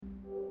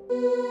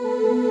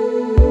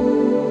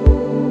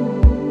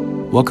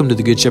Welcome to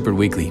the Good Shepherd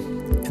Weekly.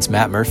 It's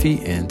Matt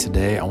Murphy, and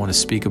today I want to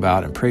speak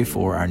about and pray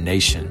for our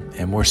nation,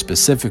 and more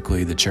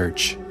specifically, the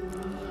church.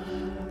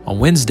 On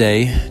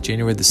Wednesday,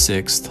 January the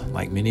 6th,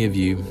 like many of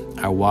you,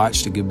 I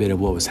watched a good bit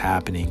of what was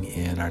happening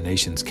in our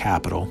nation's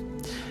capital,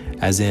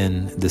 as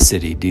in the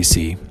city,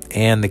 D.C.,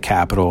 and the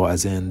Capitol,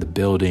 as in the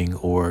building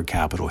or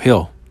Capitol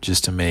Hill,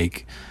 just to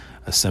make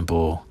a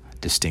simple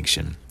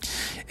distinction.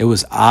 It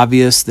was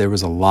obvious there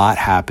was a lot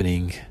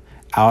happening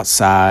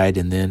outside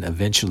and then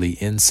eventually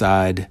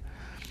inside,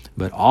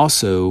 but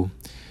also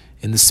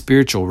in the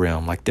spiritual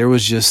realm. Like there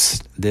was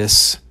just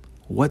this,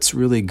 what's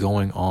really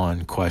going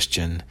on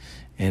question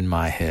in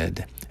my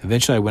head.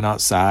 Eventually I went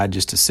outside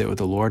just to sit with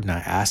the Lord, and I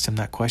asked him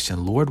that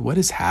question, Lord, what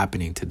is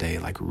happening today?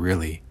 Like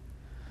really?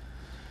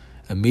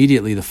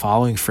 Immediately the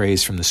following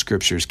phrase from the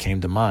scriptures came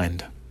to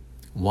mind.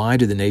 Why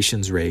do the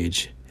nations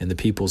rage and the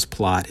peoples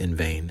plot in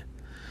vain?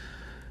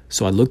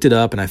 So I looked it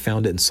up and I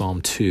found it in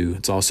Psalm 2.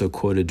 It's also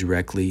quoted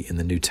directly in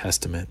the New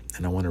Testament.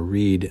 And I want to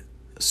read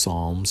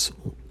Psalms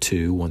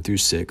 2, 1 through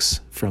 6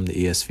 from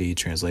the ESV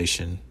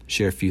translation,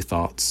 share a few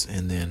thoughts,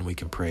 and then we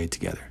can pray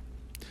together.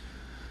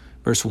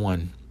 Verse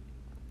 1,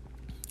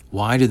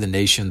 why do the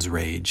nations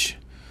rage?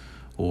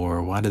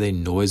 Or why do they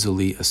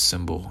noisily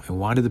assemble? And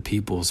why do the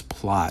peoples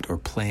plot or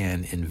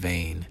plan in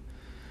vain?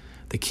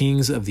 The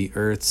kings of the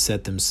earth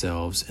set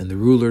themselves, and the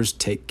rulers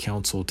take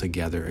counsel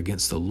together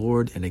against the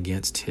Lord and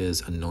against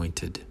his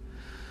anointed.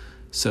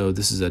 So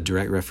this is a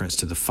direct reference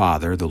to the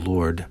Father, the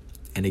Lord,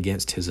 and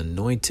against his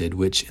anointed,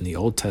 which in the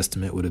Old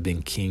Testament would have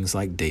been kings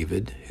like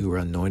David, who were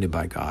anointed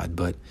by God,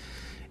 but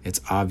it's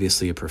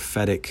obviously a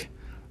prophetic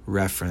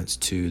reference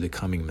to the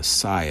coming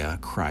Messiah,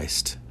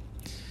 Christ.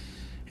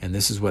 And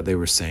this is what they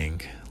were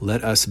saying.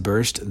 Let us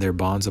burst their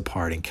bonds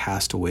apart and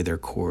cast away their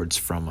cords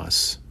from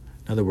us.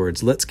 In other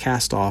words, let's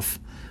cast off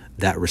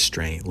that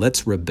restraint.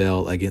 Let's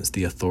rebel against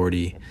the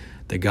authority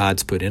that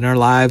God's put in our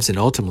lives and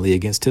ultimately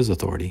against his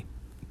authority.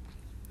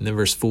 And then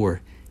verse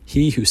 4,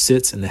 he who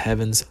sits in the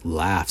heavens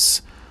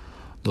laughs.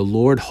 The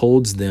Lord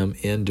holds them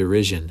in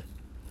derision,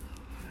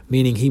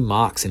 meaning he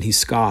mocks and he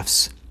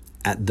scoffs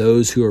at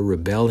those who are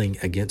rebelling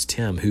against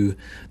him,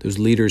 those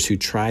leaders who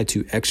try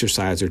to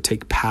exercise or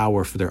take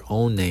power for their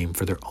own name,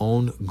 for their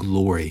own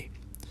glory.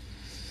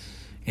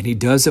 And he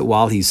does it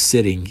while he's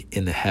sitting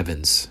in the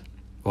heavens,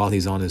 while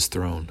he's on his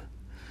throne.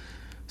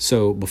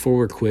 So before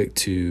we're quick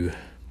to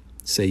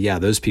say, yeah,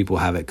 those people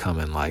have it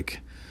coming,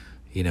 like,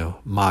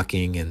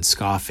 mocking and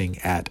scoffing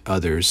at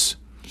others,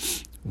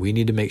 we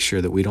need to make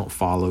sure that we don't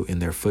follow in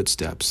their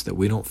footsteps, that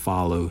we don't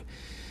follow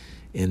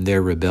in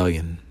their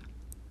rebellion.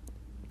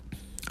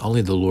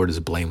 Only the Lord is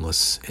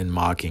blameless in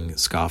mocking,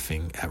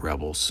 scoffing at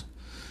rebels.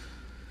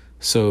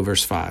 So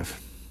verse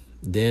 5,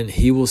 then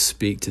he will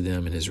speak to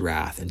them in his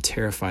wrath and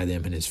terrify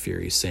them in his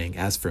fury, saying,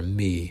 as for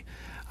me,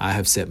 I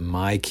have set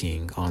my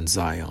king on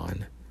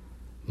Zion,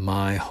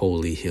 my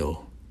holy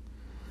hill.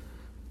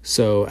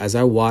 So as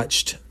I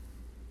watched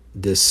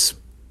this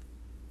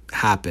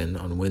happen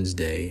on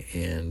Wednesday,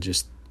 and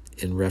just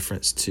in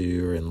reference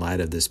to or in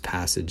light of this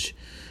passage,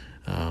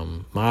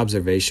 my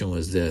observation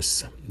was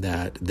this,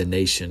 that the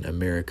nation,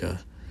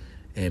 America,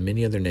 and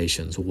many other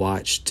nations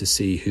watched to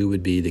see who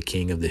would be the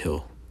king of the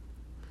hill.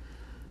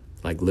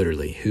 Like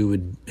literally, who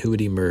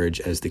would emerge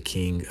as the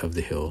king of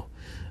the hill.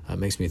 It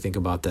makes me think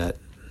about that,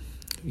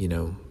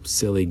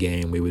 silly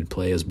game we would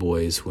play as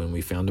boys when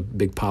we found a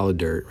big pile of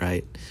dirt,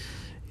 right?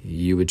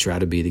 You would try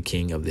to be the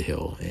king of the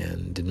hill,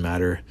 and didn't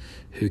matter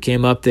who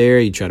came up there,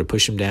 you'd try to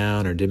push them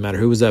down, or didn't matter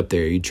who was up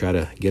there, you'd try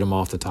to get them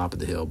off the top of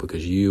the hill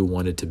because you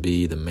wanted to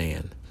be the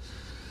man.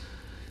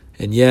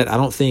 And yet, I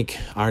don't think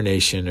our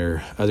nation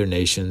or other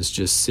nations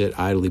just sit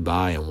idly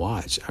by and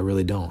watch. I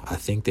really don't. I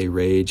think they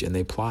rage and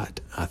they plot.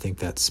 I think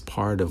that's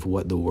part of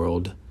what the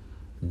world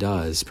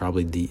does,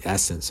 probably the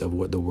essence of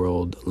what the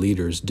world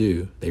leaders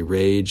do. They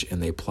rage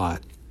and they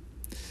plot.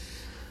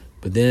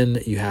 But then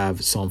you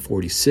have Psalm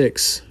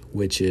 46,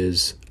 which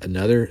is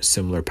another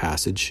similar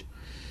passage.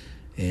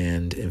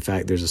 And in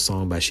fact, there's a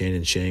song by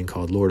Shannon Shane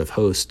called Lord of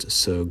Hosts.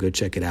 So go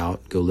check it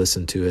out. Go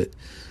listen to it.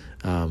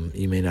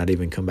 You may not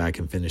even come back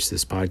and finish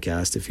this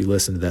podcast. If you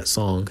listen to that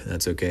song,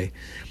 that's okay.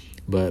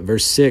 But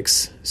verse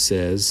 6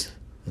 says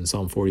in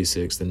Psalm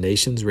 46, the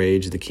nations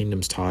rage, the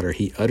kingdoms totter.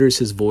 He utters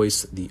his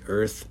voice, the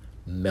earth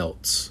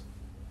melts.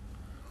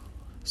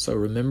 So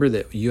remember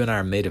that you and I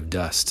are made of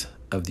dust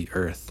of the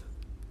earth.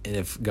 And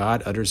if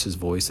God utters his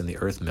voice and the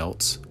earth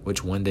melts,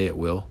 which one day it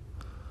will,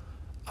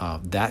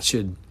 that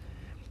should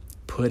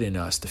put in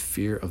us the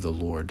fear of the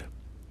Lord.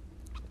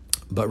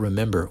 But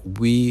remember,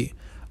 we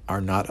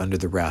are not under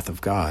the wrath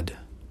of God.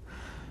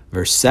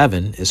 Verse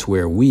 7 is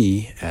where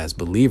we, as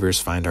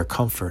believers, find our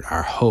comfort,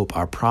 our hope,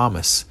 our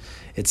promise.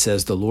 It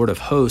says the Lord of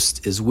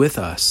hosts is with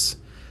us.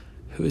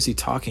 Who is he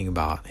talking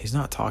about? He's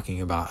not talking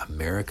about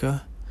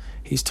America.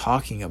 He's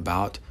talking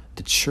about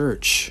the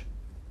church,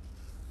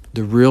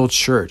 the real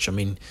church. I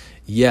mean,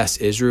 yes,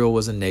 Israel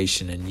was a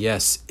nation, and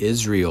yes,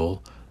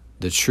 Israel,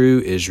 the true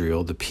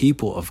Israel, the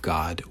people of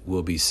God,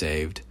 will be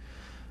saved.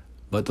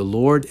 But the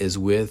Lord is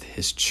with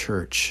his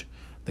church,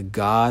 The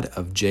God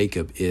of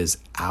Jacob is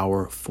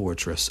our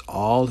fortress.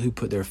 All who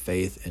put their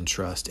faith and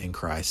trust in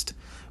Christ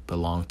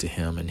belong to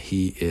him, and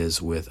he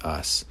is with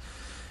us.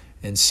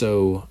 And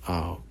so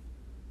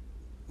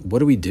what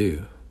do we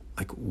do?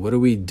 What do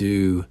we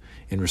do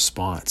in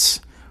response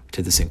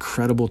to this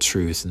incredible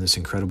truth and this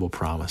incredible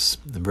promise?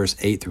 In verse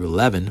 8 through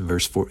 11,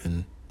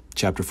 in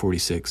chapter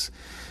 46,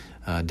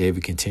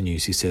 David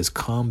continues. He says,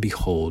 "Come,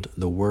 behold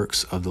the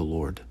works of the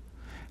Lord,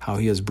 how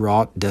he has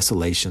brought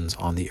desolations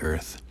on the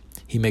earth.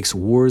 He makes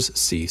wars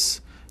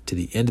cease to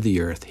the end of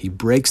the earth. He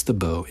breaks the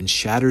bow and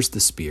shatters the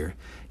spear.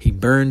 He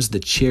burns the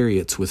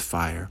chariots with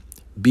fire.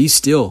 Be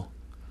still."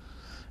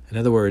 In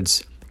other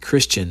words,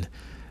 Christian,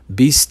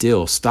 be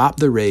still. Stop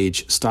the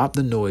rage, stop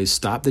the noise,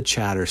 stop the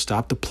chatter,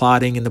 stop the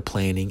plotting and the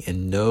planning,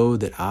 and know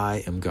that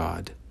I am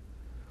God.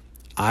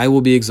 I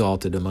will be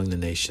exalted among the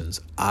nations.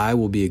 I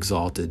will be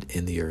exalted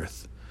in the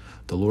earth.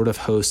 The Lord of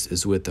hosts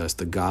is with us.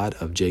 The God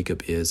of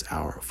Jacob is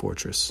our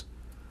fortress.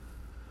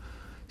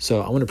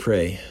 So I want to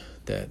pray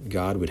that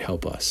God would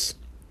help us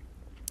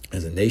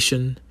as a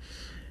nation,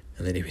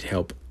 and that he would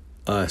help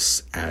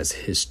us as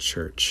his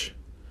church.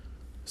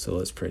 So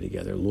let's pray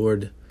together.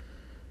 Lord,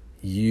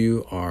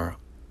 you are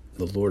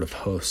the Lord of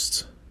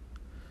hosts.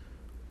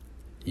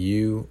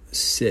 You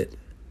sit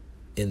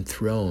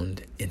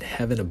enthroned in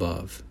heaven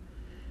above,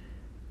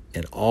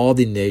 and all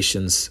the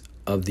nations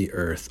of the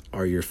earth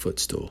are your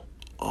footstool,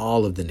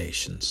 all of the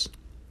nations.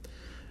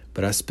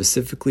 But I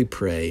specifically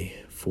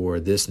pray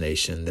for this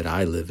nation that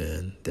I live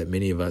in, that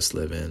many of us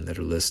live in that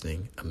are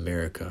listening,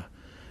 America,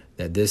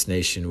 that this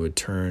nation would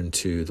turn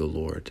to the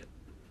Lord,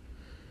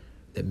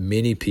 that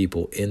many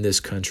people in this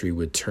country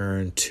would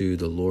turn to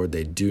the Lord.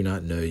 They do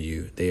not know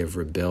you. They have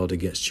rebelled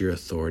against your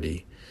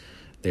authority.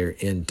 They're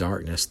in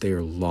darkness. They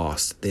are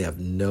lost. They have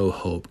no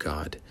hope,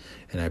 God.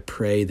 And I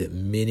pray that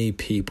many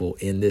people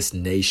in this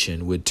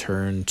nation would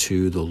turn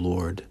to the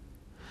Lord.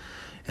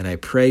 And I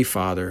pray,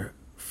 Father,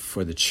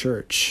 for the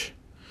church,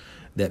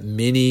 that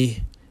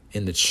many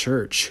in the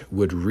church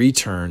would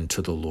return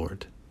to the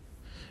Lord.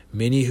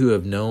 Many who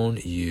have known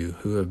you,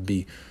 who have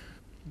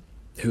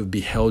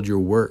beheld your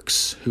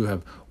works, who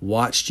have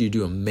watched you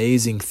do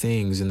amazing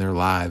things in their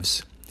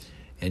lives,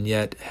 and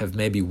yet have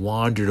maybe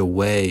wandered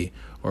away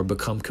or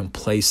become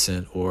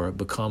complacent or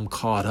become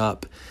caught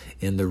up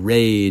in the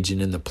rage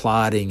and in the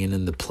plotting and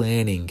in the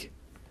planning,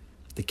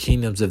 the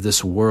kingdoms of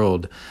this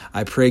world.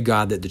 I pray,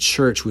 God, that the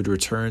church would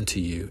return to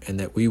you, and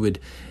that we would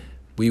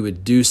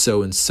do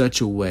so in such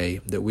a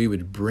way that we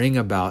would bring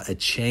about a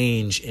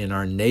change in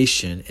our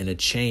nation and a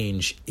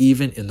change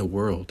even in the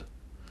world.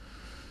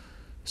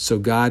 So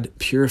God,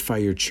 purify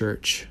your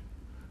church.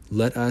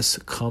 Let us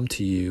come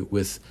to you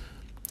with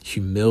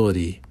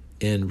humility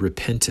and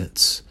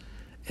repentance,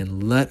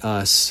 and let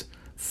us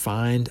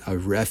find a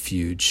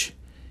refuge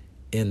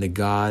in the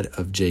God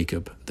of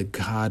Jacob, the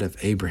God of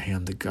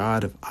Abraham, the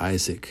God of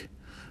Isaac,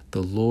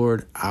 the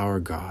Lord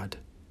our God.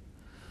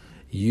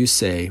 You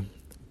say,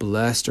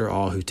 blessed are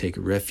all who take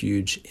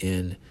refuge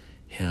in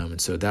him.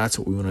 And so that's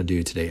what we want to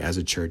do today as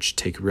a church,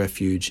 take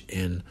refuge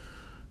in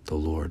the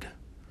Lord.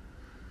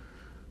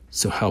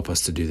 So help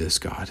us to do this,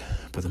 God,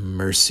 by the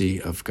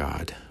mercy of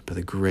God, by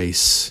the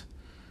grace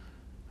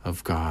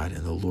of God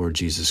and the Lord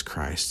Jesus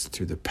Christ,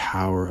 through the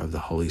power of the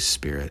Holy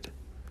Spirit.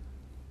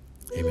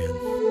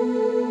 Amen.